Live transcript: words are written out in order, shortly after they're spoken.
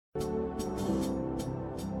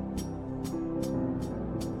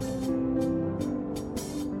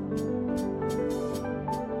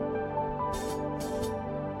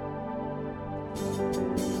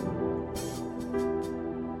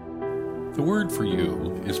Word for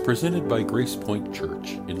You is presented by Grace Point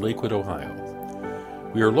Church in Lakewood,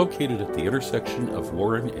 Ohio. We are located at the intersection of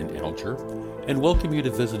Warren and Alger and welcome you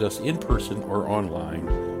to visit us in person or online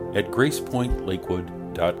at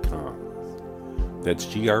gracepointlakewood.com. That's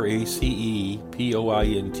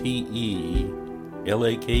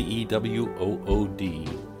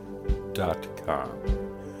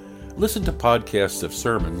GracePointLakewood.com. Listen to podcasts of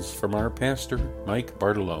sermons from our pastor, Mike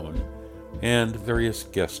Bartolone, and various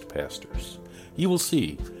guest pastors. You will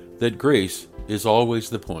see that grace is always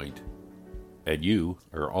the point, and you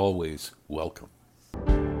are always welcome.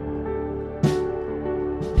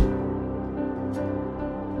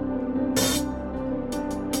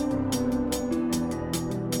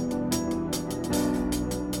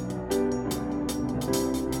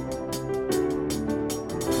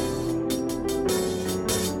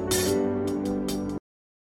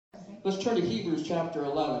 Let's turn to Hebrews chapter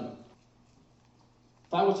 11.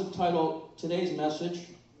 If I was to title today's message,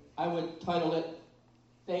 I would title it,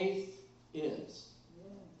 Faith Is.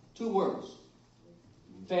 2 words.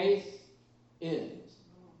 Faith is.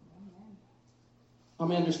 How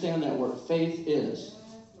many understand that word? Faith is.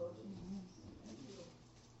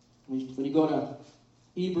 When you go to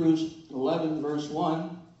Hebrews 11 verse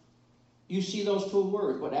 1, you see those 2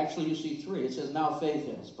 words, but actually you see 3. It says now faith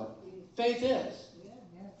is, but faith is.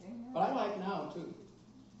 But I like now too.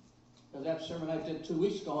 Because that sermon I did 2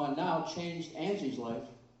 weeks ago on now changed Angie's life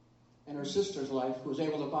and her sister's life, who was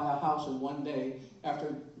able to buy a house in one day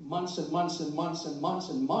after months and months and months and months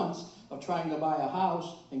and months of trying to buy a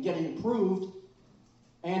house and getting approved.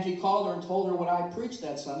 Angie called her and told her what I preached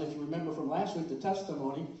that Sunday. If you remember from last week, the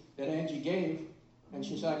testimony that Angie gave. And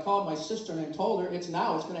she said, I called my sister and told her, it's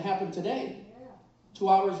now, it's going to happen today. 2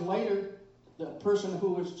 hours later, the person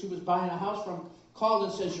she was buying a house from called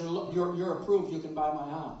and says, you're approved, you can buy my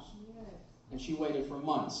house. And she waited for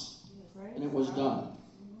months, and it was done.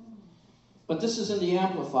 But this is in the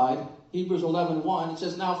Amplified, Hebrews 11:1. It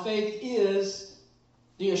says, now faith is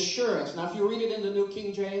the assurance. Now if you read it in the New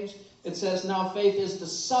King James, it says, now faith is the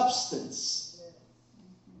substance.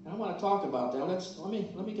 And I want to talk about that.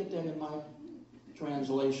 Let me get that in my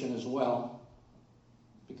translation as well,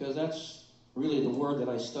 because that's really the word that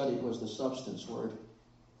I studied was the substance word.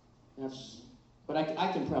 But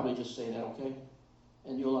I can probably just say that, okay?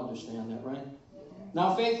 And you'll understand that, right?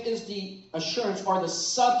 Now, faith is the assurance or the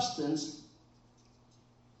substance.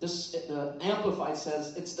 This Amplified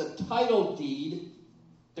says it's the title deed,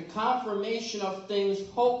 the confirmation of things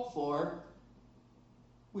hoped for.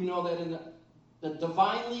 We know that in the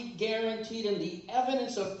divinely guaranteed and the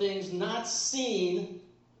evidence of things not seen,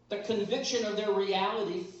 the conviction of their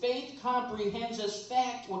reality. Faith comprehends as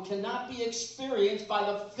fact what cannot be experienced by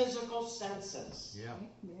the physical senses. Yeah.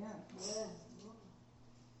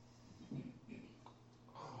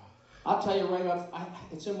 I'll tell you right off,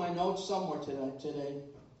 it's in my notes somewhere today.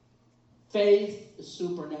 Faith is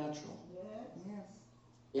supernatural.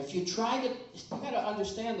 Yes. If you got to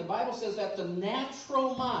understand, the Bible says that the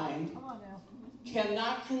natural mind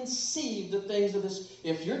cannot conceive the things of this.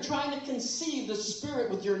 If you're trying to conceive the Spirit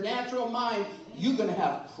with your natural mind, you're going to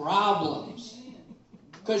have problems.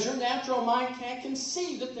 Because your natural mind can't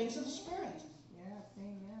conceive the things of the Spirit. Yes,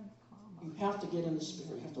 amen. You have to get in the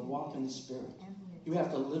Spirit. You have to walk in the Spirit. You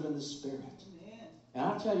have to live in the Spirit. And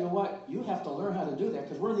I'll tell you what, you have to learn how to do that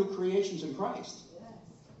because we're new creations in Christ.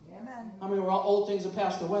 Amen. I mean, all old things have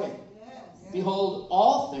passed away. Yes. Behold,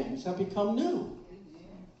 all things have become new.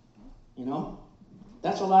 You know?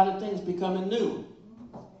 That's a lot of things becoming new.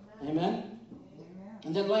 Amen?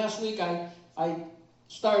 And then last week I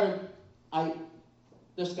started,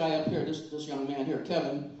 this guy up here, this young man here,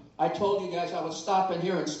 Kevin, I told you guys I was stopping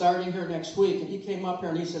here and starting here next week, and he came up here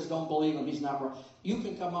and he says, don't believe him, he's not right. You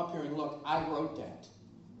can come up here and look, I wrote that.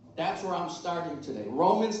 That's where I'm starting today.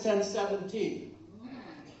 Romans 10:17.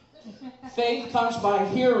 Faith comes by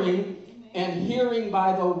hearing, and hearing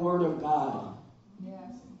by the Word of God.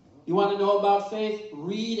 Yes. You want to know about faith?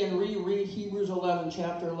 Read and reread Hebrews 11,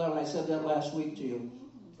 chapter 11. I said that last week to you.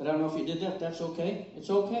 But I don't know if you did that. That's okay.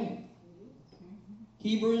 It's okay.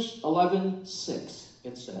 Hebrews 11:6,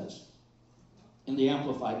 it says, in the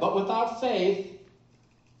Amplified. But without faith,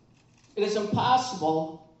 it is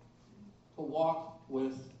impossible to walk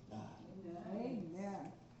with God.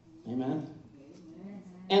 Amen. Amen.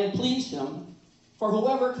 And please Him. For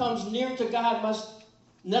whoever comes near to God must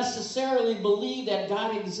necessarily believe that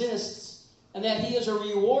God exists and that He is a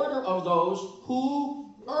rewarder of those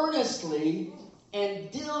who earnestly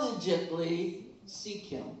and diligently seek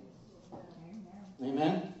Him.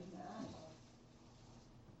 Amen.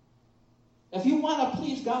 If you want to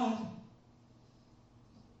please God,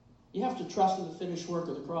 you have to trust in the finished work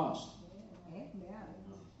of the cross. Amen.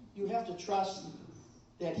 You have to trust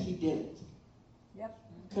that he did it. Yep.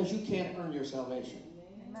 Because you can't earn your salvation.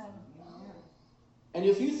 Amen. And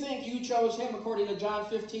if you think you chose him, according to John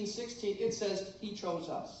 15:16, it says he chose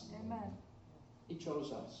us. Amen. He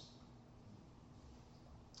chose us.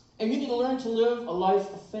 And you need to learn to live a life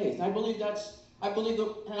of faith. I believe that, and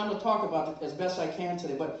I'm going to talk about it as best I can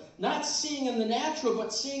today, but not seeing in the natural,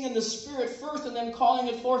 but seeing in the spirit first and then calling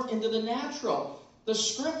it forth into the natural. The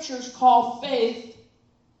scriptures call faith,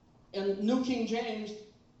 in New King James,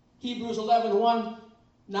 Hebrews 11:1,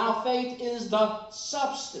 now faith is the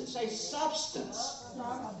substance. Say substance.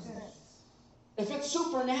 Substance. If it's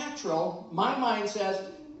supernatural, my mind says,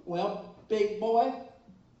 well, big boy,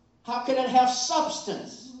 how can it have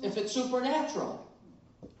substance if it's supernatural?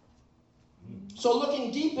 So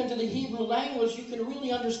looking deep into the Hebrew language, you can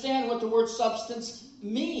really understand what the word substance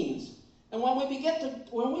means. And when we begin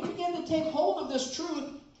to take hold of this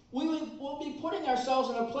truth, we will be putting ourselves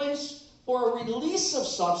in a place for a release of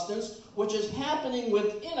substance, which is happening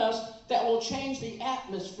within us, that will change the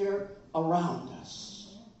atmosphere around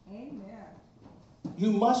us. Amen.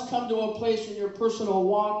 You must come to a place in your personal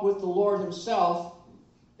walk with the Lord himself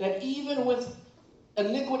that even with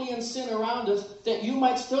iniquity and sin around us, that you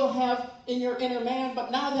might still have in your inner man,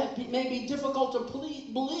 but now that may be difficult to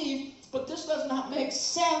believe, but this does not make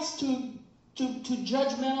sense to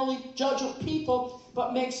judgmentally judge of people,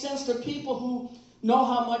 but makes sense to people who know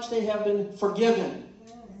how much they have been forgiven.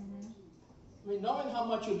 I mean, knowing how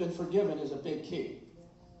much you've been forgiven is a big key.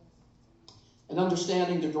 And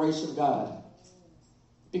understanding the grace of God.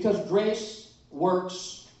 Because grace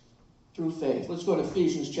works through faith. Let's go to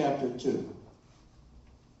Ephesians chapter 2.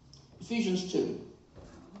 Ephesians 2.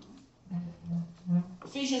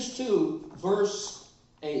 Ephesians 2, verse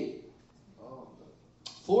 8.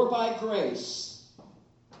 For by grace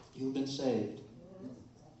you've been saved.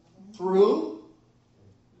 Through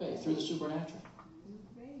faith, through the supernatural.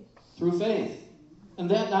 Through faith. And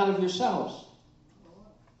that not of yourselves.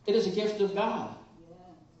 It is a gift of God.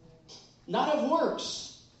 Not of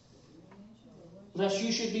works, lest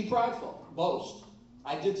you should be prideful. Boast.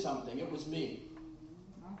 I did something. It was me.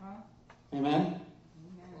 Amen?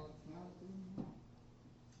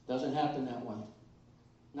 Doesn't happen that way.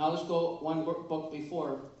 Now let's go one book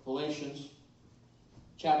before, Galatians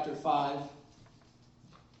chapter 5,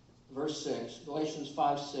 verse 6. Galatians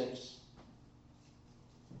 5:6.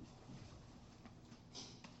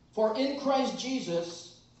 For in Christ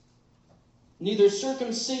Jesus, neither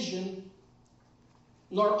circumcision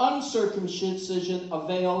nor uncircumcision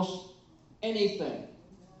avails anything,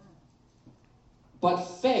 but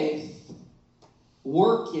faith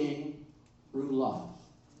working through love.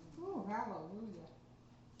 Oh, hallelujah.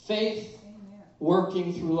 Faith Amen.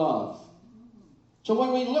 working through love. So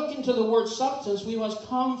when we look into the word substance, we must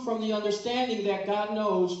come from the understanding that God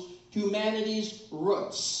knows humanity's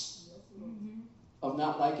roots of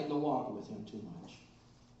not liking to walk with him too much.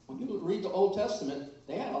 When you read the Old Testament,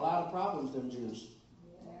 they had a lot of problems, them Jews.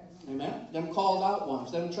 Amen? Them called out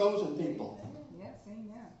ones, them chosen people. Yes,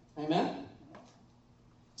 amen. Amen?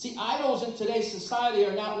 See, idols in today's society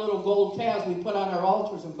are not little gold calves we put on our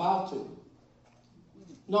altars and bow to.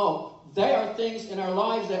 No, they are things in our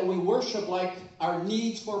lives that we worship like our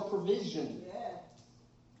needs for provision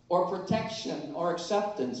or protection or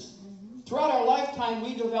acceptance. Throughout our lifetime,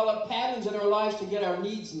 we develop patterns in our lives to get our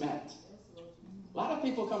needs met. A lot of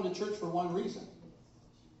people come to church for one reason,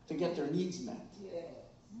 to get their needs met.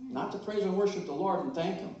 Not to praise and worship the Lord and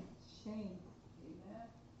thank him. Shame.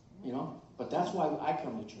 You know, but that's why I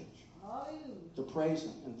come to church. To praise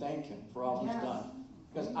him and thank him for all he's done.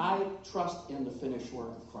 Because I trust in the finished work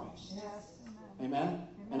of Christ. Yes. Amen?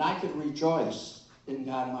 And I could rejoice in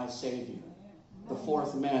God my Savior, the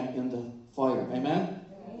fourth man in the fire. Amen?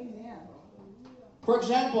 Amen. For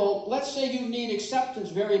example, let's say you need acceptance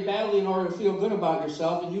very badly in order to feel good about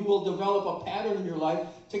yourself, and you will develop a pattern in your life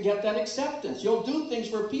to get that acceptance. You'll do things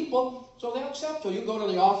for people so they'll accept you. You go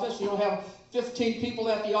to the office, you don't have 15 people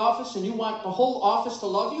at the office, and you want the whole office to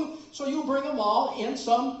love you, so you bring them all in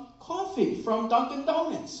some coffee from Dunkin'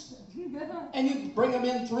 Donuts. And you bring them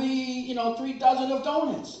in 3 dozen of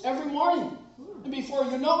donuts every morning. And before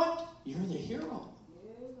you know it, you're the hero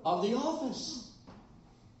of the office.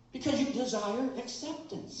 Because you desire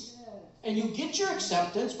acceptance. And you get your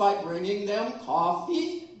acceptance by bringing them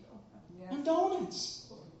coffee and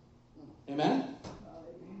donuts. Amen?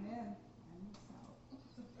 Amen.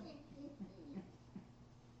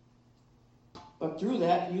 But through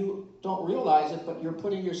that, you don't realize it, but you're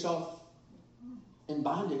putting yourself in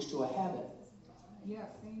bondage to a habit. Yes,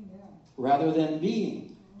 amen. Rather than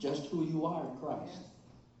being just who you are in Christ.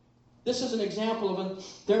 This is an example of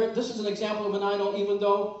an idol, even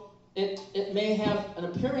though it may have an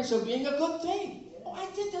appearance of being a good thing. Oh, I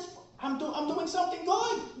did this. I'm doing something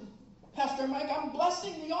good. Pastor Mike, I'm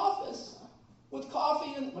blessing the office with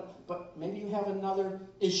coffee. But maybe you have another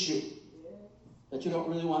issue that you don't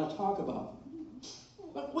really want to talk about.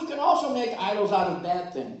 But we can also make idols out of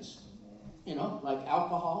bad things. Like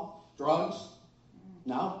alcohol, drugs.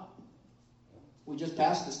 Now, we just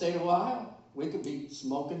passed the state of Ohio. We could be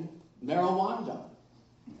smoking marijuana.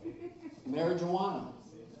 Marijuana.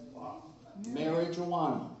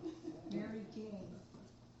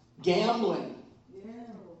 Gambling.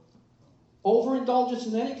 Overindulgence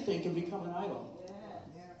in anything can become an idol.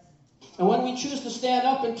 And when we choose to stand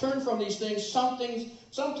up and turn from these things,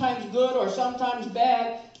 sometimes good or sometimes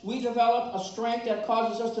bad, we develop a strength that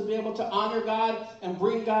causes us to be able to honor God and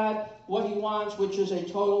bring God what He wants, which is a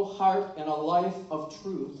total heart and a life of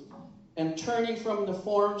truth. And turning from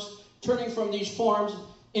these forms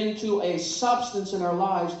into a substance in our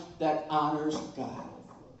lives that honors God.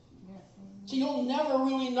 See, you'll never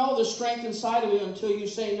really know the strength inside of you until you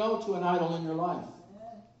say no to an idol in your life.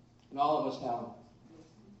 And all of us have them.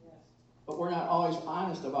 But we're not always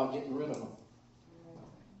honest about getting rid of them.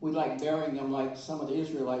 We like burying them like some of the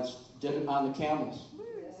Israelites did it on the camels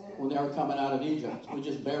when they were coming out of Egypt. We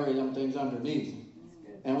just bury them things underneath.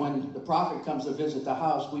 And when the prophet comes to visit the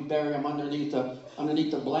house, we bury them underneath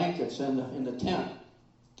the blankets in the tent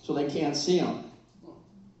so they can't see them.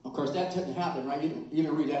 Of course, that didn't happen, right? You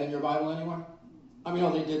didn't read that in your Bible anywhere? I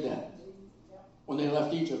mean, they did that. When they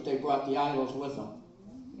left Egypt, they brought the idols with them.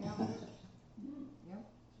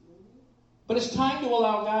 But it's time to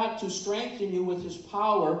allow God to strengthen you with His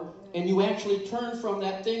power, and you actually turn from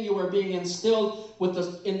that thing you are being instilled with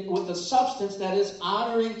the substance that is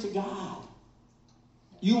honoring to God.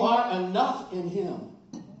 You are enough in Him.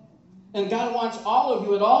 And God wants all of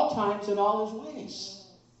you at all times in all His ways.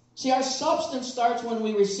 See, our substance starts when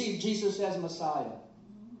we receive Jesus as Messiah,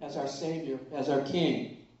 as our Savior, as our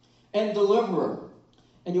King, and Deliverer.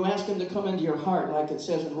 And you ask Him to come into your heart, like it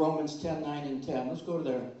says in Romans 10, 9 and 10. Let's go to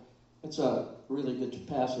there. It's a really good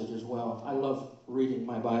passage as well. I love reading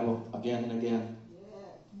my Bible again and again.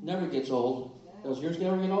 Never gets old. Does yours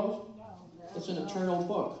never get old? It's an eternal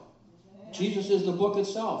book. Jesus is the book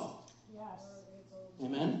itself.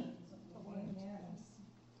 Amen?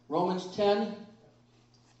 Romans 10,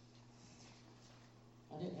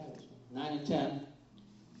 9 and 10,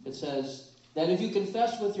 it says that if you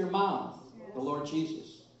confess with your mouth the Lord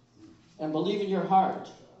Jesus and believe in your heart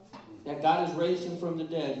that God has raised Him from the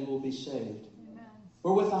dead, you will be saved.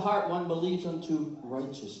 For with the heart one believes unto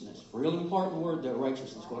righteousness. Real important word there,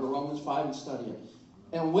 righteousness. Go to Romans 5 and study it.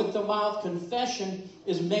 And with the mouth confession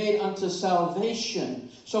is made unto salvation.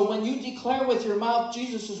 So when you declare with your mouth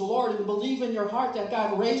Jesus is Lord and believe in your heart that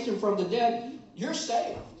God raised Him from the dead, you're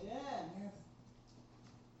saved.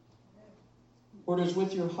 For it is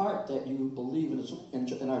with your heart that you believe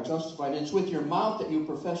and are justified. And it's with your mouth that you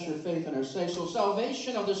profess your faith and are saved. So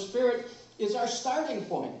salvation of the Spirit is our starting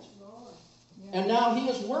point. And now He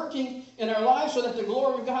is working in our lives so that the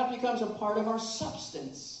glory of God becomes a part of our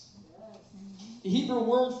substance. The Hebrew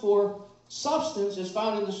word for substance is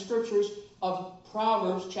found in the scriptures of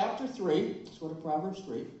Proverbs chapter 3. Let's go to Proverbs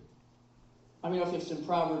 3. I mean, if it's in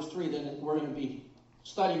Proverbs 3, then we're going to be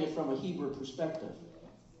studying it from a Hebrew perspective.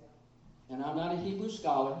 And I'm not a Hebrew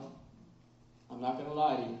scholar. I'm not going to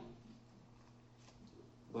lie to you.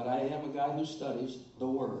 But I am a guy who studies the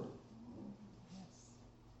Word.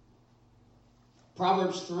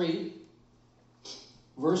 Proverbs 3,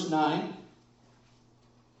 verse 9.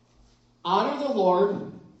 Honor the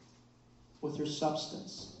Lord with your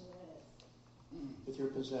substance, with your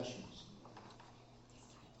possessions,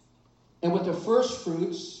 and with the first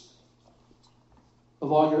fruits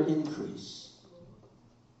of all your increase,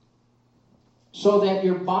 so that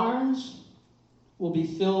your barns will be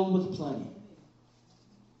filled with plenty,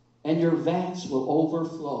 and your vats will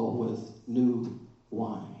overflow with new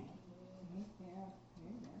wine.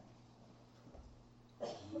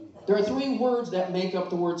 There are three words that make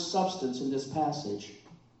up the word substance in this passage.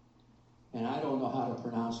 And I don't know how to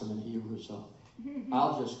pronounce them in Hebrew, so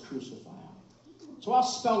I'll just crucify them. So I'll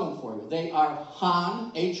spell them for you. They are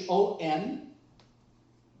hon, H-O-N,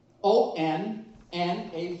 O-N,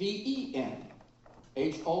 N-A-V-E-N.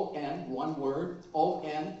 H-O-N, one word,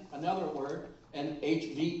 O-N, another word, and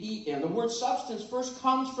H-V-E-N. The word substance first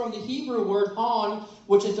comes from the Hebrew word hon,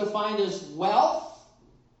 which is defined as wealth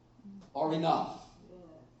or enough.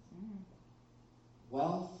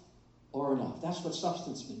 Wealth or enough. That's what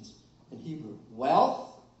substance means in Hebrew.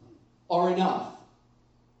 Wealth or enough.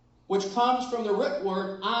 which comes from the root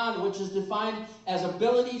word on, which is defined as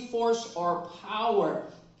ability, force, or power.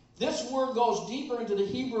 This word goes deeper into the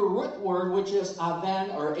Hebrew root word, which is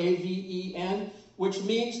aven, or A-V-E-N, which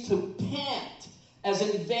means to pant, as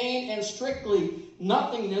in vain and strictly,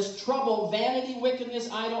 nothingness, trouble, vanity, wickedness,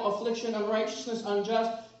 idle, affliction, unrighteousness,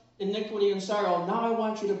 unjust, iniquity, and sorrow. Now I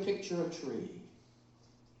want you to picture a tree.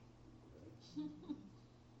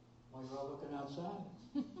 While you're all looking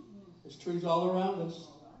outside, there's trees all around us.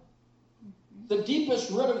 The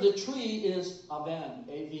deepest root of the tree is aven,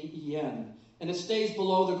 A-V-E-N, and it stays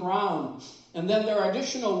below the ground. And then there are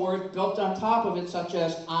additional words built on top of it, such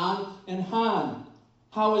as on and han.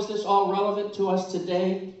 How is this all relevant to us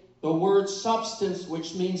today? The word substance,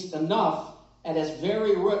 which means enough, at its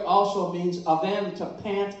very root also means aven, to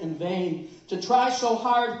pant in vain, to try so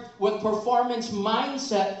hard with performance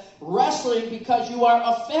mindset, wrestling because you are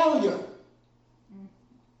a failure.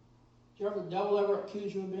 Did the devil ever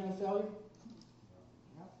accuse you of being a failure?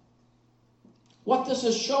 What this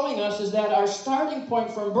is showing us is that our starting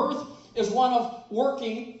point from birth is one of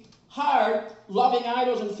working hard, loving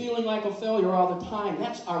idols, and feeling like a failure all the time.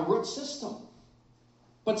 That's our root system.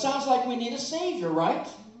 But sounds like we need a Savior, right?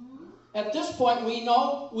 At this point, we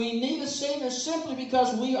know we need a Savior simply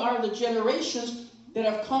because we are the generations that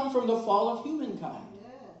have come from the fall of humankind.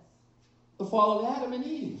 The fall of Adam and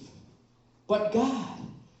Eve. But God.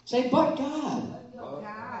 Say, but God.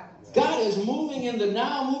 God is moving in the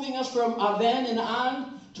now, moving us from aven and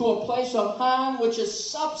on to a place of han, which is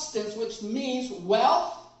substance, which means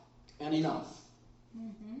wealth and enough.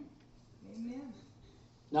 Amen.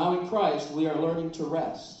 Now in Christ, we are learning to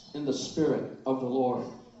rest in the Spirit of the Lord.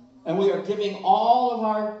 And we are giving all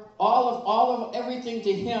of everything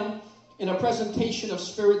to Him in a presentation of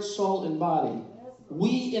spirit, soul, and body.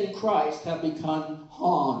 We in Christ have become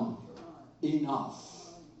han, enough.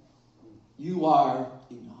 You are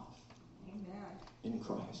enough. In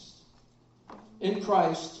Christ. In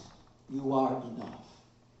Christ, you are enough.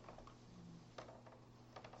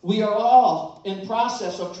 We are all in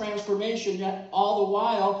process of transformation, yet all the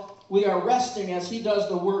while we are resting as He does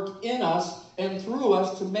the work in us and through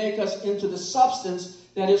us to make us into the substance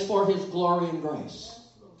that is for His glory and grace.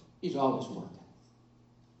 He's always working.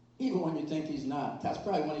 Even when you think He's not. That's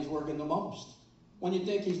probably when He's working the most. When you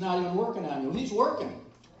think He's not even working on you. He's working.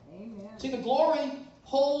 Amen. See, the glory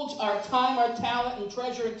holds our time, our talent, and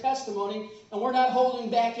treasure and testimony, and we're not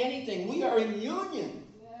holding back anything. We are in union.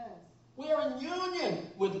 Yes. We are in union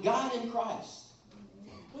with God in Christ.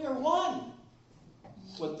 We are one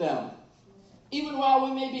with them. Even while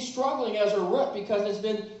we may be struggling as a root because it's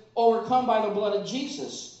been overcome by the blood of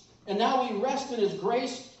Jesus. And now we rest in His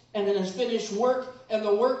grace and in His finished work, and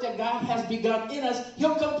the work that God has begun in us,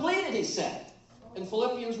 He'll complete it, He said in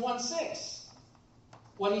Philippians 1:6.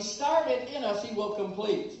 What He started in us, He will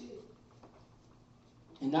complete.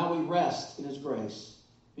 And now we rest in His grace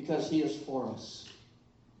because He is for us.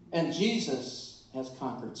 And Jesus has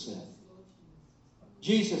conquered sin.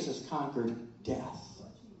 Jesus has conquered death.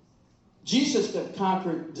 Jesus has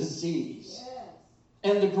conquered disease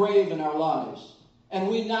and the grave in our lives. And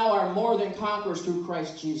we now are more than conquerors through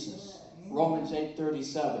Christ Jesus. Romans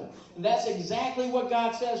 8:37. And that's exactly what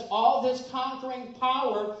God says. All this conquering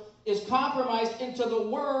power is compromised into the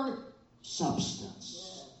word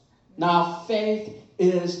substance. Now faith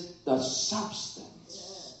is the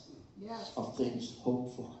substance of things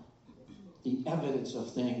hoped for, the evidence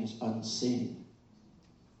of things unseen,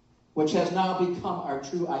 which has now become our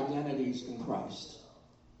true identities in Christ.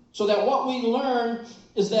 So that what we learn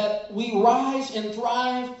is that we rise and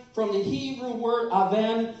thrive from the Hebrew word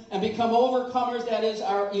aven and become overcomers, that is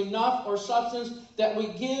our enough or substance that we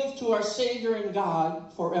give to our Savior and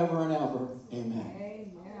God forever and ever. Amen.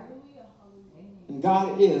 Amen. And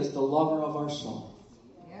God is the lover of our soul.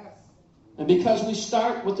 Yes. And because we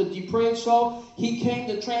start with the depraved soul, He came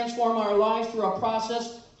to transform our lives through a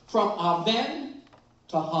process from aven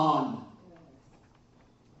to han.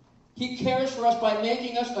 He cares for us by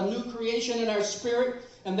making us a new creation in our spirit,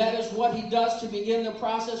 and that is what He does to begin the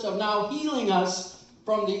process of now healing us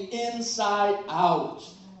from the inside out.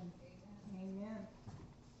 Amen.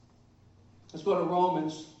 Let's go to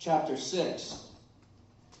Romans chapter 6.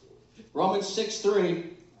 Romans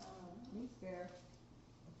 6:3. He's there.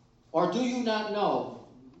 Or do you not know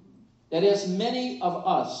that as many of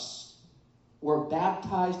us were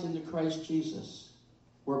baptized into Christ Jesus,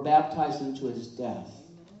 were baptized into His death?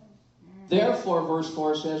 Therefore, verse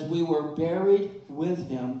 4 says, we were buried with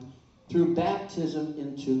Him through baptism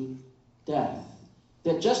into death.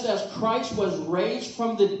 That just as Christ was raised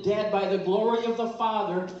from the dead by the glory of the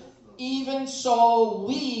Father, even so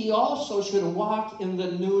we also should walk in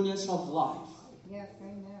the newness of life. Yes,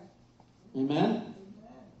 amen. Amen?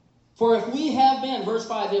 For if we have been, verse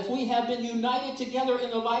 5, if we have been united together in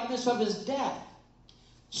the likeness of his death,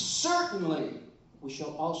 certainly we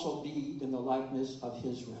shall also be in the likeness of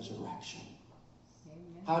his resurrection.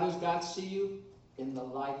 Amen. How does God see you? In the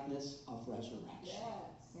likeness of resurrection. Yes.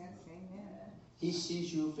 Yes. Amen. He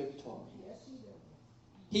sees you victorious. Yes, he does.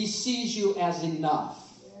 He sees you as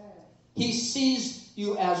enough. Yes. He sees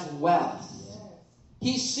you as wealth. Yes.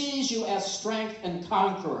 He sees you as strength and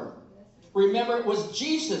conqueror. Remember, it was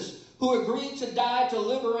Jesus who agreed to die to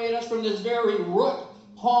liberate us from this very root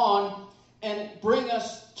pawn and bring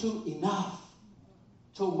us to enough,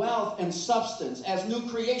 to wealth and substance. As new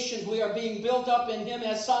creations, we are being built up in him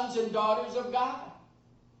as sons and daughters of God.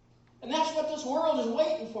 And that's what this world is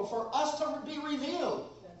waiting for us to be revealed.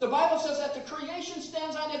 The Bible says that the creation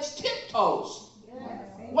stands on its tiptoes,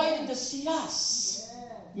 waiting to see us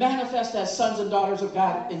manifest as sons and daughters of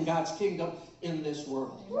God in God's kingdom in this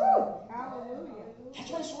world. Hallelujah. That's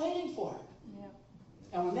what it's waiting for. Yeah.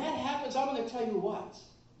 And when that happens, I'm going to tell you what.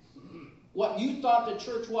 What you thought the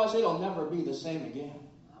church was, it'll never be the same again.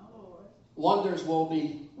 Wonders will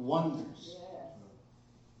be wonders.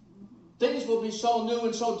 Things will be so new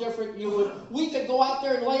and so different. We could go out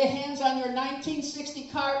there and lay hands on your 1960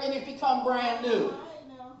 car and it become brand new.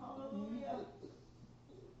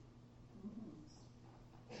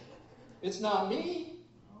 It's not me.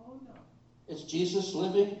 It's Jesus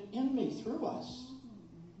living in me through us.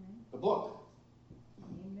 The book.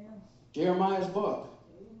 Amen. Jeremiah's book.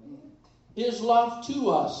 His love to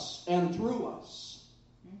us and through us.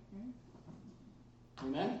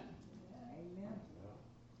 Amen? Amen.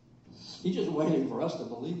 He's just waiting for us to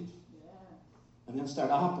believe. And then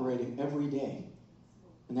start operating every day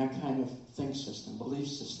in that kind of think system, belief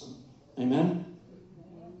system. Amen?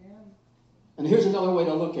 Amen. And here's another way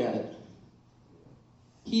to look at it.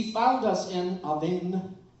 He found us in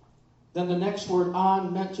Avin. Then the next word,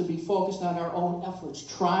 on, meant to be focused on our own efforts,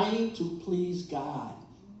 trying to please God.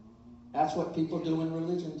 That's what people do in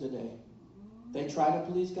religion today. They try to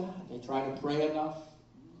please God. They try to pray enough.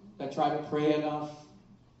 They try to pray enough.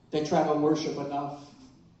 They try to worship enough.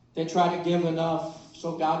 They try to give enough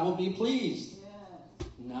so God will be pleased.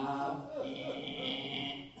 Nah.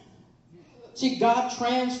 See, God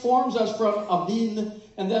transforms us from Avin,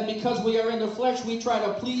 and then because we are in the flesh, we try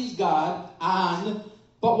to please God on.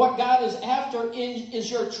 But what God is after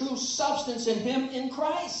is your true substance in him in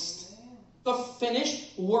Christ. The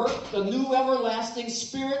finished work, the new everlasting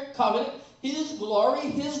spirit covenant, his glory,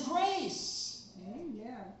 his grace.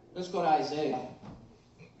 Amen. Let's go to Isaiah.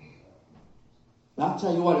 I'll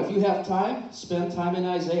tell you what, if you have time, spend time in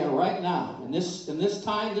Isaiah right now. In this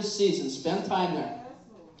time, this season, spend time there.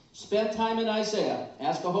 Spend time in Isaiah.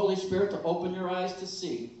 Ask the Holy Spirit to open your eyes to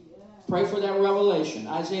see. Pray for that revelation.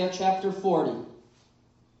 Isaiah chapter 40.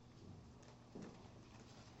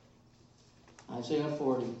 Isaiah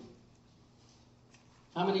 40.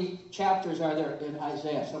 How many chapters are there in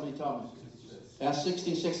Isaiah? Somebody tell me. That's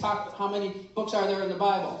 66. How many books are there in the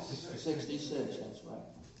Bible? 66. That's right.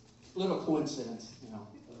 Little coincidence,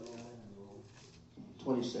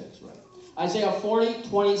 26, right. Isaiah 40,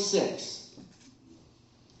 26.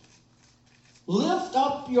 Lift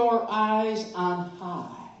up your eyes on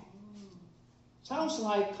high. Sounds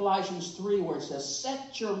like Galatians 3 where it says,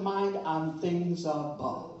 set your mind on things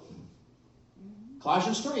above.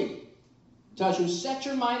 Colossians 3 tells you, set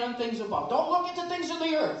your mind on things above. Don't look at the things of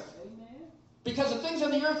the earth. Because the things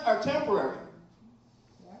of the earth are temporary.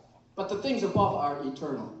 But the things above are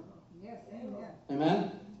eternal. Yes, amen.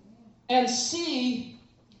 Amen? And see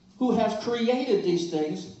who has created these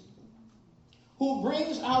things, who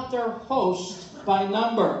brings out their hosts by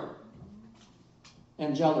number.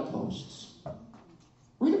 Angelic hosts.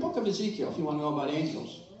 Read the book of Ezekiel if you want to know about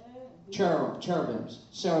angels. Cherubims,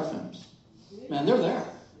 seraphims. Man, they're there.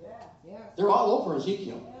 They're all over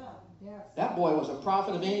Ezekiel. That boy was a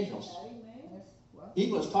prophet of angels.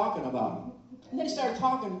 He was talking about them. And then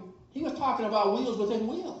he was talking about wheels within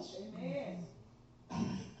wheels.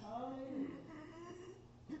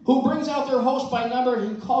 Who brings out their host by number,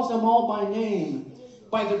 he calls them all by name.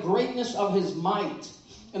 By the greatness of his might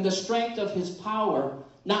and the strength of his power,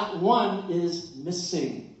 not one is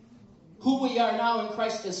missing. Who we are now in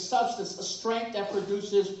Christ is substance, a strength that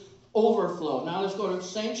produces overflow. Now let's go to the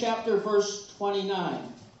same chapter, verse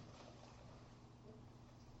 29.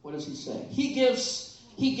 What does he say? He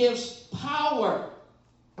gives power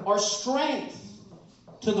or strength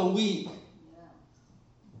to the weak.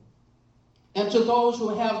 And to those who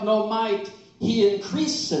have no might, he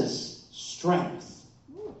increases strength.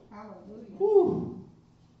 Hallelujah. Woo.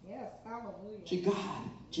 Yes, hallelujah. See, God,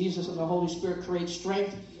 Jesus and the Holy Spirit create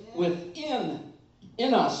strength within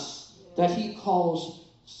us that he calls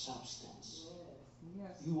substance. Yes.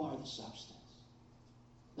 You are the substance.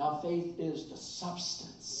 Now faith is the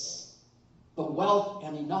substance, the wealth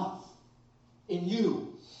and enough in you.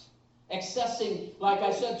 Accessing, like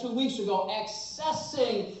I said 2 weeks ago,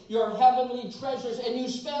 accessing your heavenly treasures, and you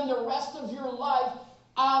spend the rest of your life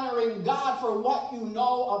honoring God for what you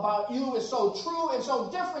know about you is so true and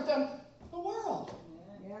so different than the world.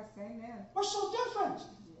 Yes, amen. We're so different.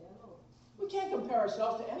 We can't compare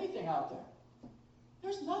ourselves to anything out there.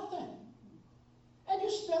 There's nothing. And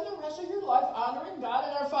you spend the rest of your life honoring God,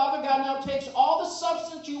 and our Father God now takes all the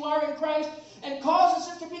substance you are in Christ and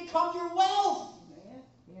causes it to become your wealth.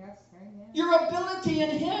 Yes, amen. Your ability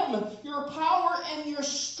in Him, your power and your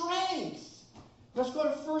strength. Let's go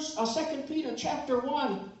to 2 Peter chapter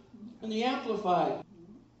 1 in the Amplified.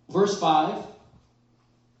 Verse 5.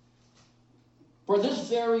 For this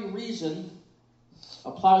very reason,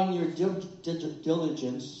 applying your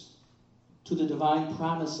diligence to the divine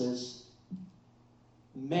promises,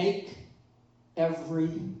 make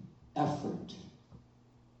every effort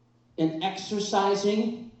in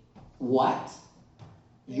exercising what?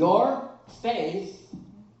 Your faith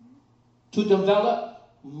to develop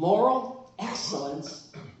moral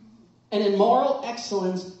excellence, and in moral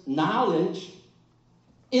excellence, knowledge,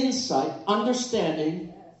 insight,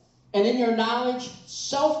 understanding, and in your knowledge,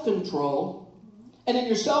 self-control, and in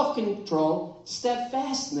your self-control,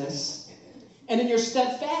 steadfastness, and in your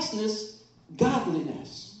steadfastness,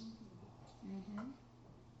 godliness.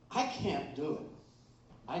 I can't do it.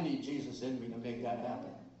 I need Jesus in me to make that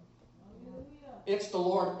happen. It's the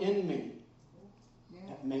Lord in me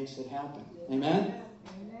that makes it happen. Amen?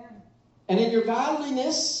 Amen. And in your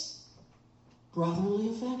godliness, brotherly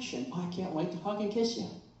affection. Oh, I can't wait to hug and kiss you.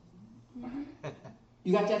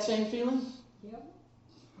 You got that same feeling? Yep.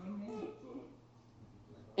 Amen.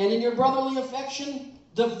 And in your brotherly affection,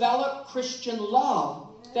 develop Christian love.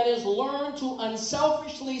 That is, learn to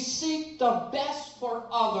unselfishly seek the best for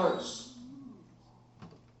others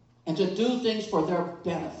and to do things for their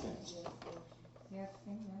benefit. Yes,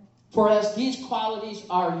 amen. For as these qualities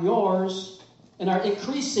are yours and are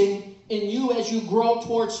increasing in you as you grow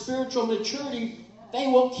towards spiritual maturity, they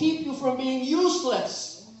will keep you from being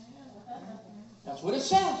useless. That's what it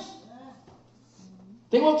says.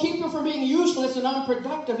 They will keep you from being useless and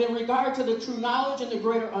unproductive in regard to the true knowledge and the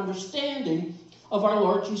greater understanding of our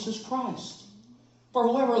Lord Jesus Christ. For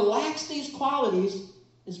whoever lacks these qualities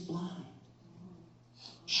is blind,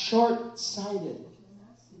 short-sighted,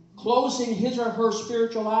 closing his or her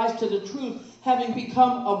spiritual eyes to the truth, having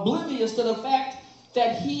become oblivious to the fact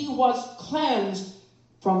that he was cleansed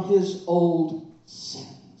from his old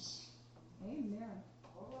sins. Amen.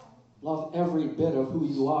 Love every bit of who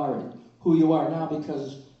you are and who you are now,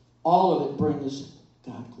 because all of it brings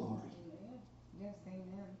God glory. Yes,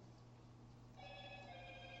 amen.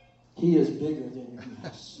 He is bigger than your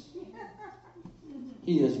mess.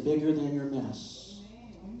 He is bigger than your mess.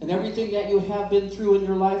 And everything that you have been through in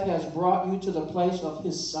your life has brought you to the place of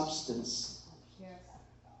His substance. Yes.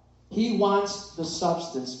 He wants the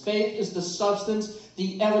substance. Faith is the substance,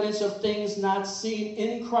 the evidence of things not seen.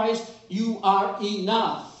 In Christ, you are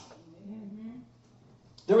enough.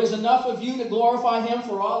 There is enough of you to glorify Him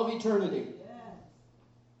for all of eternity.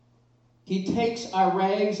 He takes our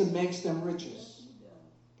rags and makes them riches.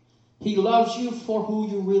 He loves you for who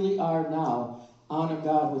you really are now. Honor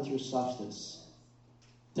God with your substance.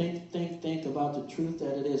 Think about the truth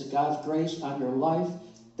that it is God's grace on your life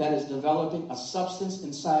that is developing a substance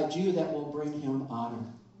inside you that will bring Him honor.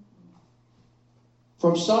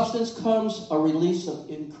 From substance comes a release of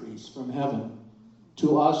increase from heaven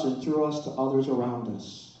to us and through us to others around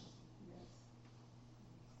us.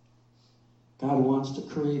 God wants to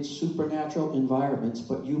create supernatural environments,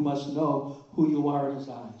 but you must know who you are in His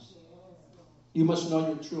eyes. You must know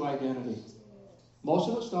your true identity. Most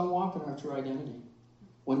of us don't walk in our true identity.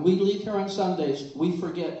 When we leave here on Sundays, we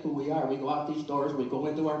forget who we are. We go out these doors, we go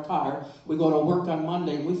into our car, we go to work on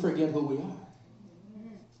Monday, and we forget who we are.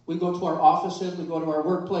 We go to our offices, we go to our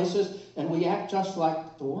workplaces, and we act just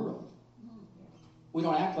like the world. We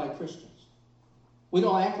don't act like Christians. We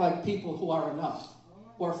don't act like people who are enough,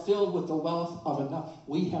 who are filled with the wealth of enough.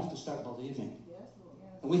 We have to start believing.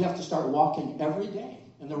 And we have to start walking every day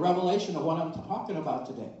in the revelation of what I'm talking about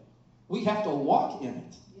today. We have to walk in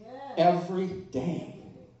it every day.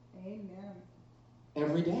 Amen.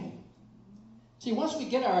 Every day. See, once we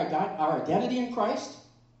get our identity in Christ,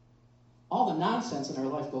 all the nonsense in our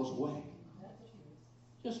life goes away.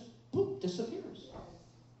 Just poof, disappears.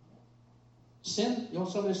 Sin,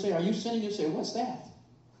 somebody say, are you sinning? You say, what's that?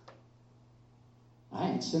 I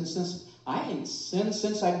ain't sinned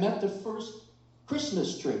since I met the first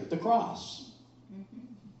Christmas tree, the cross.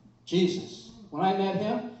 Jesus. When I met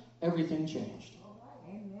him, everything changed.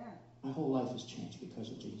 Amen. My whole life has changed because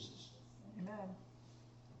of Jesus. Amen.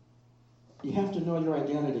 You have to know your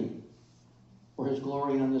identity, or his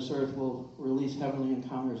glory on this earth will release heavenly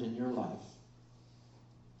encounters in your life.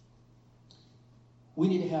 We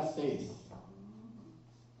need to have faith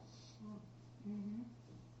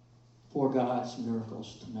for God's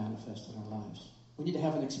miracles to manifest in our lives. We need to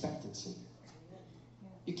have an expectancy.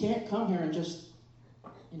 You can't come here and just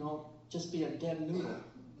be a dead noodle.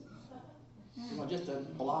 Just a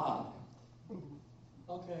blob.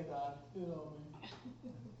 Okay, God, you know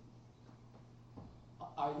me.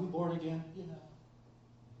 Are you born again? Yeah.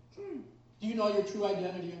 Do you know your true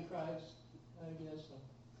identity in Christ? I guess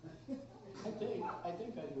so. I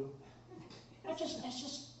think I do. It's just,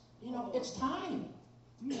 it's time.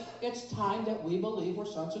 It's time that we believe we're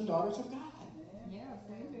sons and daughters of God. Yes,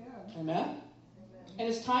 amen. Amen? And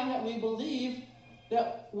it's time that we believe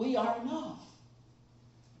that we are enough.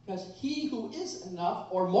 Because he who is enough,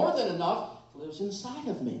 or more than enough, lives inside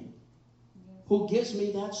of me. Who gives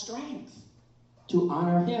me that strength to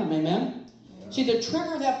honor him. Amen? See, the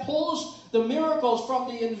trigger that pulls the miracles from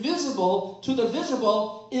the invisible to the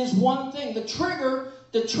visible is one thing. The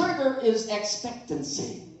trigger is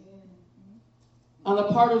expectancy on the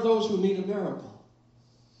part of those who need a miracle.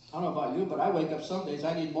 I don't know about you, but I wake up some days,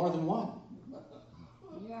 I need more than one.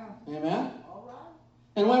 Yeah. Amen? All right.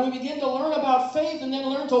 And when we begin to learn about faith and then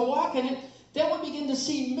learn to walk in it, then we begin to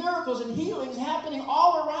see miracles and healings happening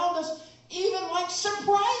all around us, even like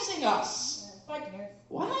surprising us. Like,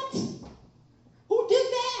 what? Who did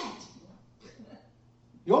that?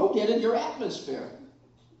 You did in your atmosphere.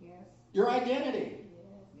 Yes. Your identity.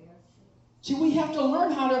 Yes. See, we have to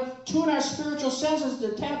learn how to tune our spiritual senses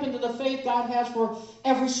to tap into the faith God has for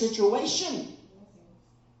every situation.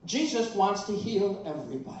 Jesus wants to heal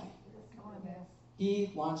everybody.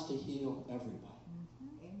 He wants to heal everybody.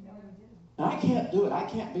 And I can't do it. I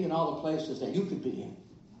can't be in all the places that you could be in.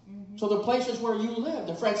 So the places where you live,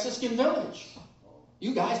 the Franciscan village,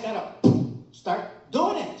 you guys got to start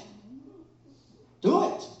doing it.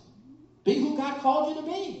 Do it. Be who God called you to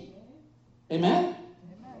be. Amen?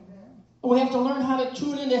 We have to learn how to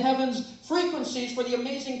tune into heaven's frequencies for the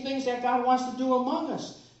amazing things that God wants to do among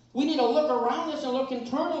us. We need to look around us and look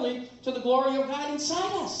internally to the glory of God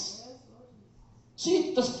inside us.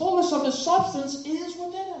 See, the fullness of his substance is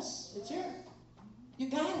within us. It's here. You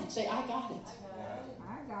got it. Say, I got it.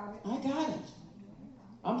 I got it. I got it.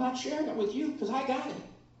 I'm not sharing it with you because I got it.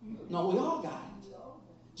 No, we all got it.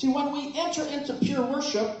 See, when we enter into pure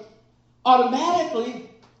worship, automatically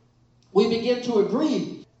we begin to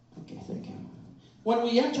agree. Okay, thank you. When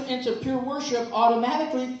we enter into pure worship,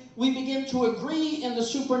 automatically we begin to agree in the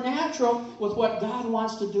supernatural with what God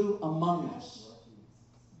wants to do among us.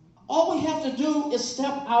 All we have to do is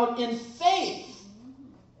step out in faith.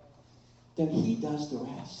 Then he does the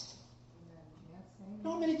rest. You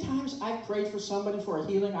know how many times I've prayed for somebody for a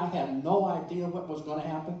healing? I had no idea what was going to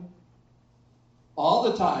happen. All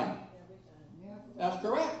the time. That's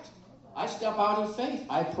correct. I step out in faith.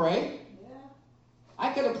 I pray.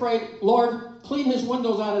 I could have prayed, Lord, clean his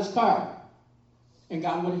windows on his car. And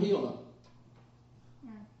God would have healed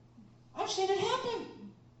him. I've seen it happen.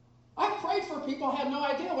 I prayed for people. I had no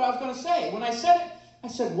idea what I was going to say. When I said it, I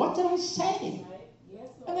said, what did I say?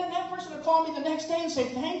 And then that person would call me the next day and say,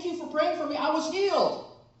 thank you for praying for me. I was healed.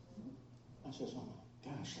 I said, oh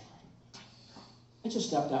my gosh, Lord. I just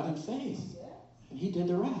stepped out in faith. And he did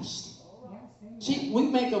the rest. See, we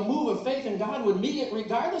make a move of faith and God would meet it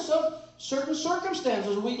regardless of certain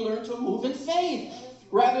circumstances. We learn to move in faith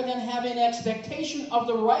rather than having expectation of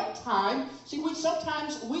the right time. See, we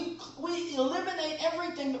sometimes eliminate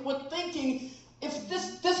everything with thinking, if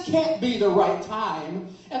this can't be the right time,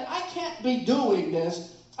 and I can't be doing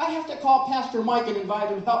this, I have to call Pastor Mike and invite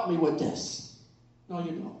him to help me with this. No,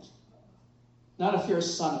 you don't. Not if you're a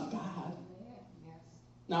son of God.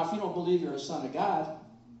 Now, if you don't believe you're a son of God,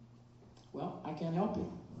 well, I can't help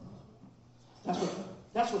you.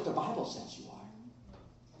 That's what the Bible says you are.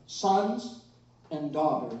 Sons and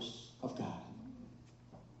daughters of God.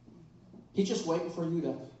 He's just waiting for you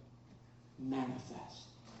to manifest.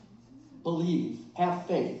 Believe. Have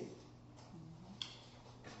faith.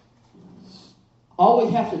 All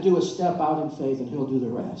we have to do is step out in faith and he'll do the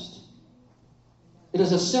rest. It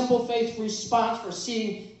is a simple faith response for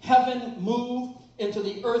seeing heaven move into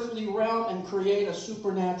the earthly realm and create a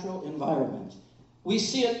supernatural environment. We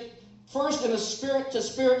see it first in a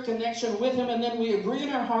spirit-to-spirit connection with him, and then we agree in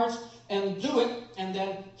our hearts and do it, and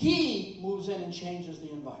then he moves in and changes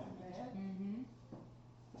the environment.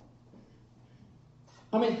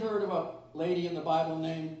 How many heard of lady in the Bible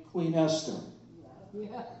named Queen Esther.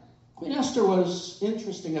 Yeah. Queen Esther was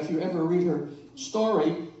interesting if you ever read her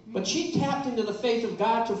story, but she tapped into the faith of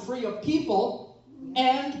God to free a people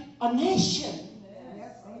and a nation.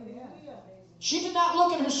 Yes. Amen. She did not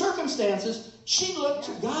look at her circumstances. She looked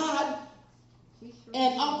to God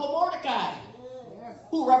and Uncle Mordecai, Yes.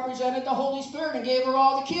 who represented the Holy Spirit and gave her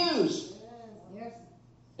all the cues. Yes.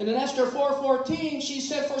 And in Esther 4:14, she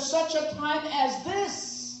said, "For such a time as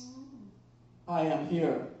this, I am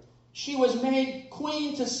here." She was made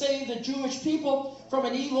queen to save the Jewish people from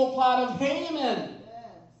an evil plot of Haman.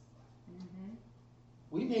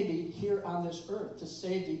 We may be here on this earth to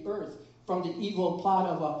save the earth from the evil plot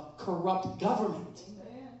of a corrupt government.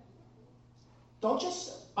 Amen. Don't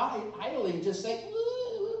just idly just say,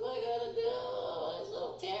 "What am I going to do? It's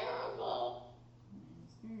so terrible."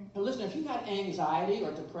 And listen, if you've got anxiety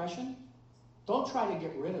or depression, don't try to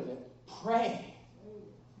get rid of it. Pray.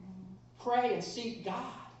 Pray and seek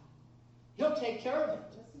God. He'll take care of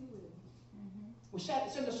it. We said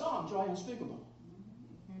it's in the song, Joy Unspeakable.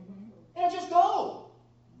 And just go.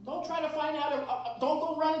 Don't try to find out. Don't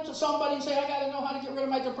go run to somebody and say, "I got to know how to get rid of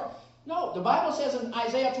my depression." No, the Bible says in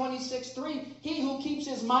Isaiah 26:3, "He who keeps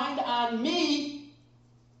his mind on me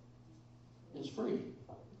is free."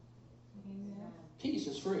 Amen. Peace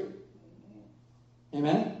is free.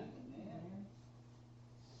 Amen?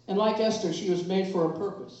 And like Esther, she was made for a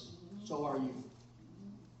purpose. So are you.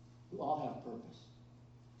 You all have purpose.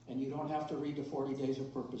 And you don't have to read the 40 Days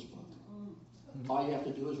of Purpose book. All you have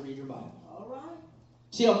to do is read your Bible. All right.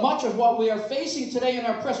 See, much of what we are facing today in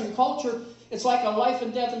our present culture, it's like a life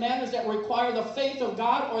and death matters that require the faith of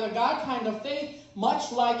God, or the God kind of faith,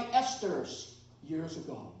 much like Esther's years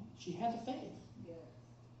ago. She had the faith.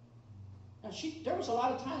 And there was a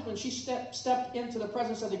lot of times when she stepped into the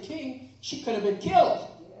presence of the king, she could have been killed.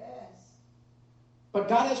 Yes. But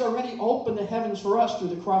God has already opened the heavens for us through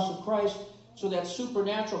the cross of Christ so that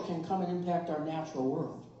supernatural can come and impact our natural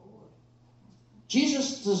world.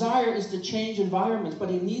 Jesus' desire is to change environments, but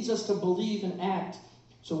he needs us to believe and act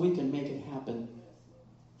so we can make it happen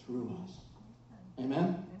through us.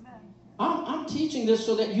 Amen? I'm teaching this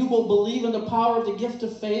so that you will believe in the power of the gift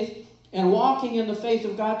of faith and walking in the faith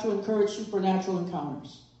of God to encourage supernatural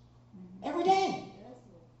encounters. Every day.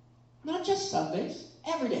 Not just Sundays.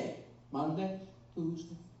 Every day. Monday,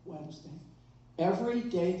 Tuesday, Wednesday. Every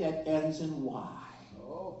day that ends in Y.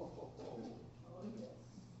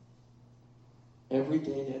 Every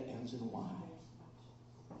day that ends in Y.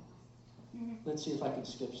 Let's see if I can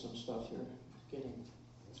skip some stuff here.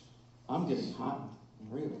 I'm getting hot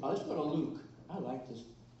and really. Let's go to Luke. I like this.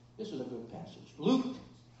 This is a good passage. Luke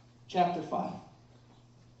chapter 5.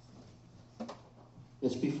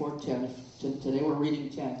 It's before 10. Today we're reading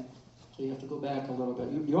 10. So you have to go back a little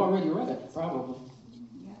bit. You already read it, probably.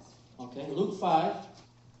 Yes. Okay, Luke 5,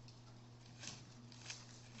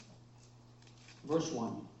 verse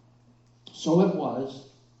 1. So it was,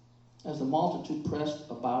 as the multitude pressed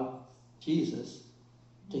about Jesus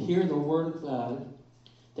to hear the word of God,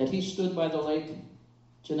 that he stood by the lake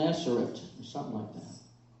Gennesaret, or something like that,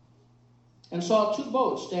 and saw two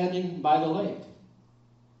boats standing by the lake.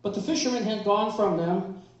 But the fishermen had gone from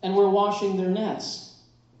them and were washing their nets.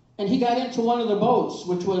 And he got into one of the boats,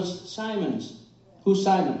 which was Simon's. Who's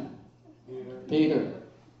Simon? Peter.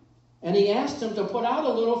 And he asked him to put out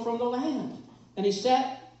a little from the land. And he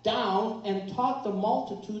sat down and taught the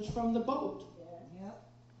multitudes from the boat. Yep.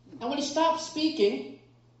 And when he stopped speaking,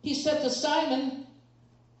 he said to Simon,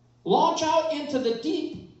 "Launch out into the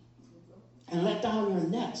deep and let down your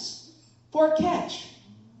nets for a catch."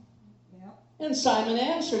 Yep. And Simon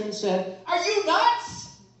answered and said, "Are you nuts?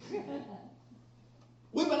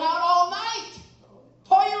 We've been out all night,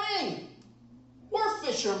 toiling. We're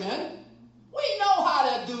fishermen. We know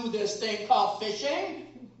how to do this thing called fishing."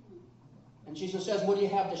 And Jesus says, "What do you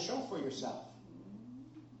have to show for yourself?"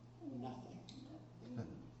 Nothing.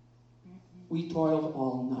 We toiled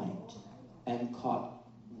all night and caught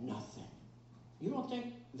nothing. You don't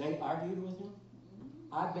think they argued with him?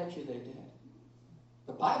 I bet you they did.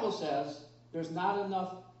 The Bible says there's not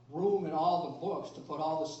enough room in all the books to put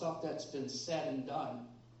all the stuff that's been said and done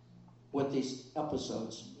with these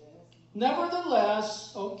episodes.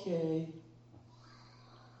 Nevertheless, okay,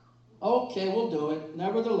 we'll do it.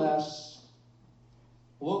 Nevertheless,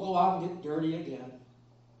 we'll go out and get dirty again.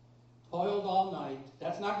 Toiled all night.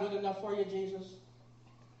 That's not good enough for you, Jesus?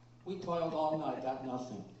 We toiled all night, got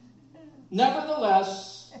nothing.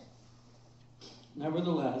 Nevertheless,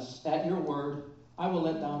 at your word, I will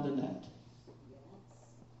let down the net.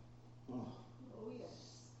 Oh.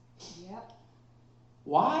 Yep.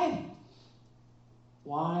 Why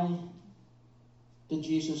did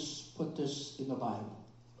Jesus put this in the Bible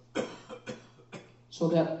so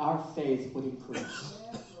that our faith would increase.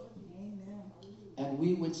 And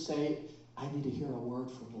we would say, I need to hear a word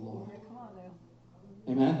from the Lord.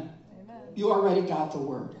 Amen? You already got the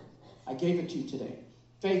word. I gave it to you today.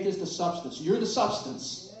 Faith is the substance. You're the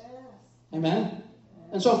substance. Amen?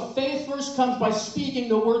 And so faith first comes by speaking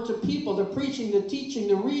the word to people. The preaching, the teaching,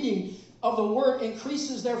 the reading of the word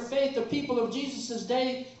increases their faith. The people of Jesus'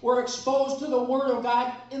 day were exposed to the word of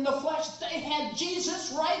God in the flesh. They had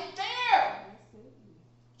Jesus right there.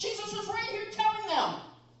 Jesus was right here telling them,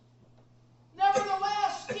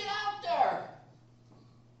 nevertheless, get out there.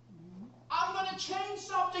 I'm going to change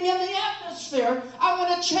something in the atmosphere. I'm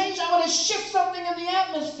going to shift something in the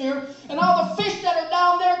atmosphere. And all the fish that are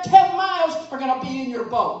down there 10 miles are going to be in your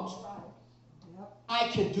boat. I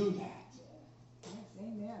can do that.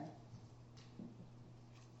 Amen.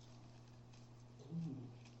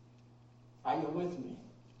 Are you with me?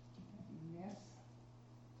 Yes.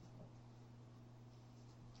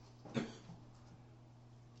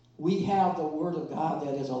 We have the Word of God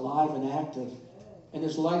that is alive and active, and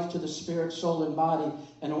is life to the spirit, soul, and body.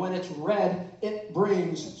 And when it's read, it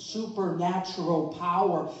brings supernatural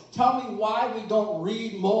power. Tell me why we don't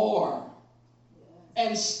read more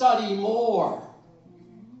and study more.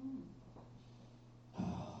 And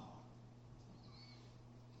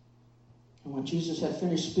when Jesus had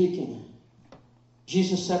finished speaking,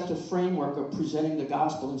 Jesus set the framework of presenting the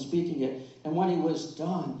gospel and speaking it. And when he was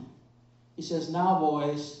done, he says, now,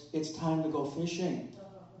 boys, it's time to go fishing.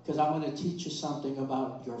 Because I'm going to teach you something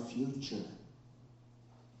about your future.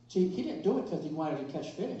 See, he didn't do it because he wanted to catch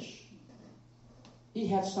fish. He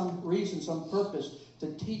had some reason, some purpose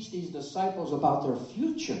to teach these disciples about their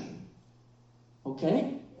future.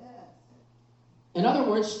 Okay? In other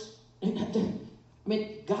words, I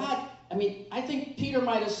think Peter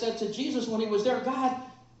might have said to Jesus when he was there, God,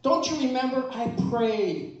 don't you remember I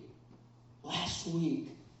prayed last week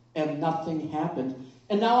and nothing happened?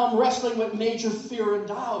 And now I'm wrestling with major fear and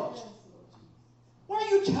doubt. Why are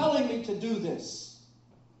you telling me to do this?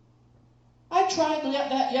 I tried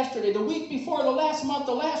that yesterday, the week before, the last month,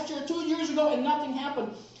 the last year, 2 years ago, and nothing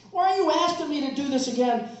happened. Why are you asking me to do this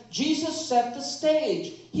again? Jesus set the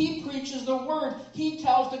stage. He preaches the word. He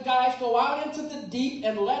tells the guys, go out into the deep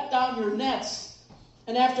and let down your nets.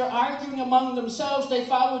 And after arguing among themselves, they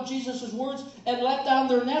followed Jesus' words and let down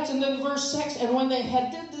their nets. And then verse 6, and when they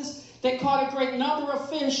had did this, they caught a great number of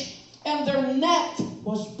fish, and their net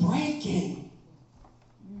was breaking.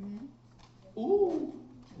 Ooh.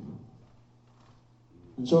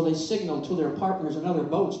 And so they signaled to their partners in other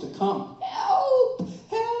boats to come. Help!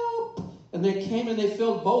 Help! And they came and they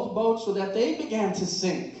filled both boats so that they began to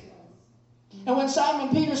sink. And when Simon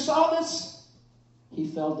Peter saw this, he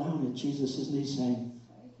fell down at Jesus' knees saying,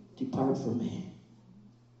 depart from me,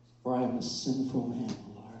 for I am a sinful man.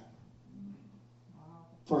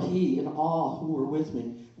 For he and all who were with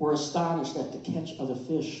me were astonished at the catch of the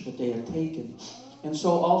fish that they had taken. And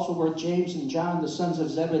so also were James and John, the sons of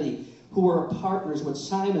Zebedee, who were partners with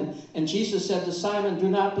Simon. And Jesus said to Simon, do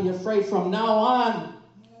not be afraid. From now on,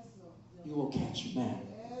 you will catch men.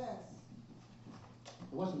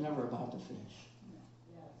 It wasn't never about the fish.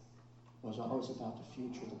 It was always about the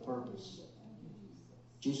future, the purpose.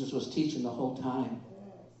 Jesus was teaching the whole time.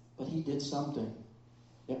 But he did something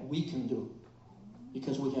that we can do.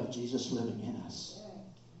 Because we have Jesus living in us.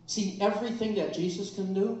 See, everything that Jesus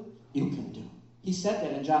can do, you can do. He said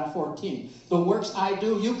that in John 14. The works I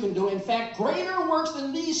do, you can do. In fact, greater works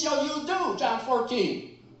than these shall you do. John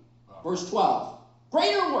 14, verse 12.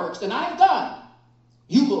 Greater works than I've done,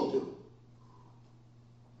 you will do.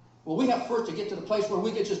 Well, we have first to get to the place where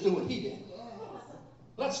we can just do what he did.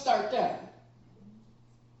 Let's start there.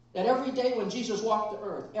 That every day when Jesus walked the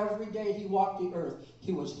earth, every day he walked the earth,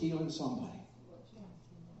 he was healing somebody.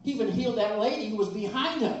 He even healed that lady who was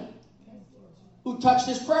behind him, who touched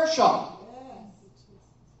his prayer shawl.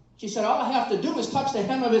 She said, all I have to do is touch the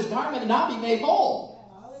hem of his garment and I'll be made whole.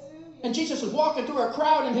 And Jesus was walking through a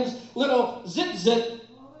crowd in his little zit-zit.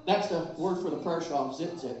 That's the word for the prayer shawl,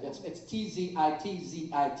 zit-zit. It's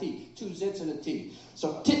T-Z-I-T-Z-I-T. 2 zits and a T.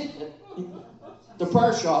 So the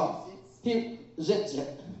prayer shawl, he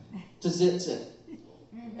zit-zit to zit-zit.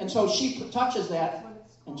 And so she touches that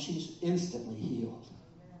and she's instantly healed.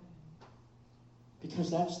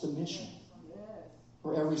 Because that's the mission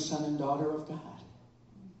for every son and daughter of God.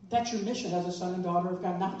 That's your mission as a son and daughter of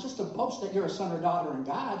God. Not just to boast that you're a son or daughter in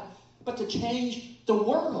God, but to change the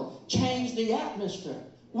world, change the atmosphere.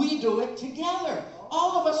 We do it together.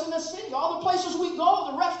 All of us in the city, all the places we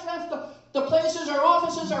go, the restaurants, the places, our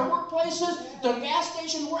offices, our workplaces, the gas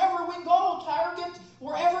station, wherever we go, Target,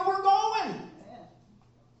 wherever we're going.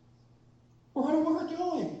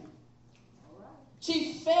 know him.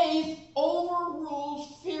 See, faith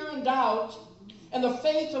overrules fear and doubt, and the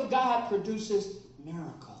faith of God produces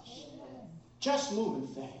miracles. Just move in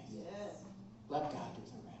faith. Let God do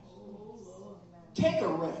the rest. Take a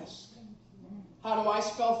risk. How do I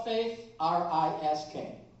spell faith?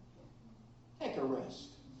 R-I-S-K. Take a risk.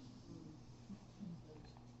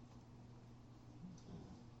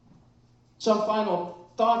 Some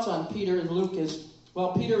final thoughts on Peter and Luke is,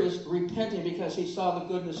 well, Peter is repenting because he saw the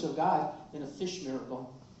goodness of God in a fish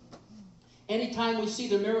miracle. Anytime we see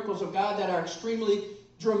the miracles of God that are extremely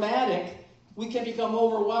dramatic, we can become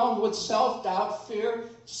overwhelmed with self-doubt, fear,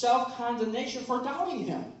 self-condemnation for doubting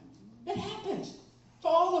him. It happens to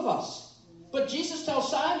all of us. But Jesus tells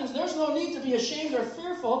Simon, there's no need to be ashamed or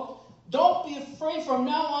fearful. Don't be afraid. From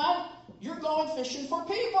now on, you're going fishing for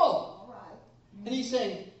people. And he's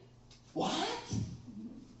saying, what?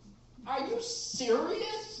 Are you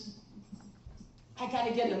serious? I got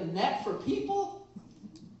to get a net for people?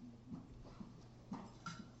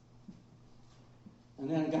 And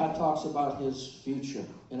then God talks about his future.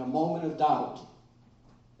 In a moment of doubt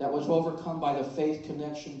that was overcome by the faith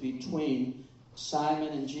connection between Simon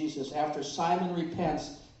and Jesus. After Simon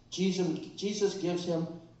repents, Jesus gives him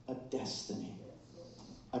a destiny.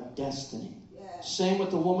 A destiny. Same with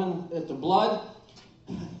the woman at the blood.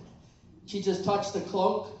 She just touched the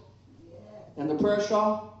cloak and the prayer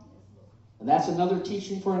shawl. And that's another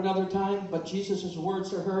teaching for another time. But Jesus' words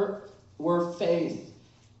to her were faith.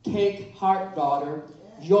 Take heart, daughter.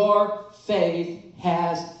 Your faith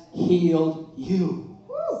has healed you.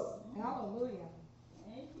 Woo! Hallelujah.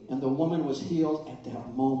 And the woman was healed at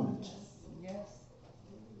that moment. Yes.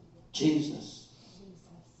 Jesus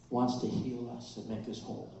wants to heal us and make us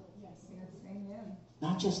whole. Yes. Amen.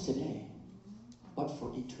 Not just today, but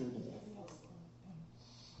for eternity.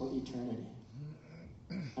 For eternity.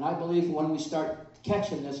 And I believe when we start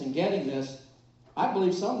catching this and getting this, I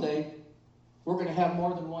believe someday we're going to have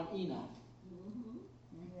more than one Enoch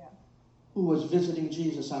who was visiting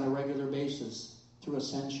Jesus on a regular basis through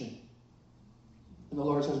ascension. And the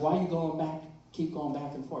Lord says, why are you going back, keep going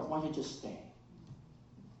back and forth? Why don't you just stay?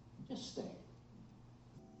 Just stay.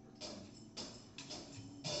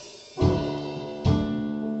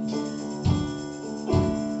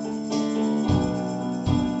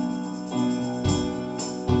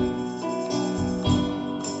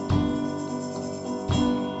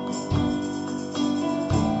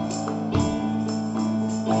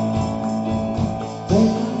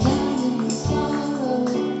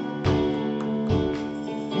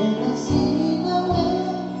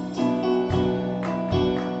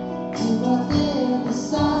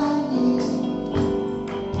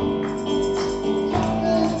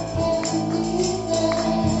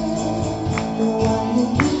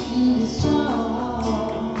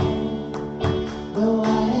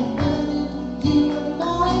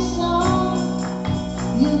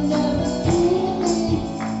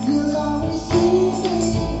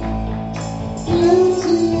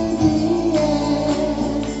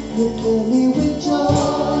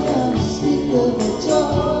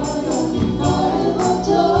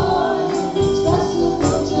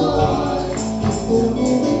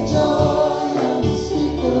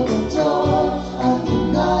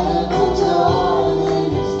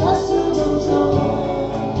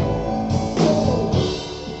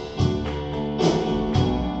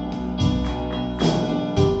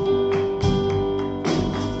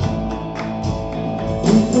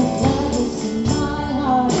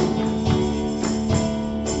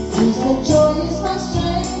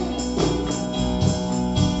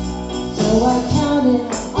 So I count it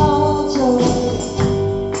all joy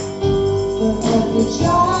for every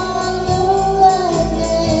trial.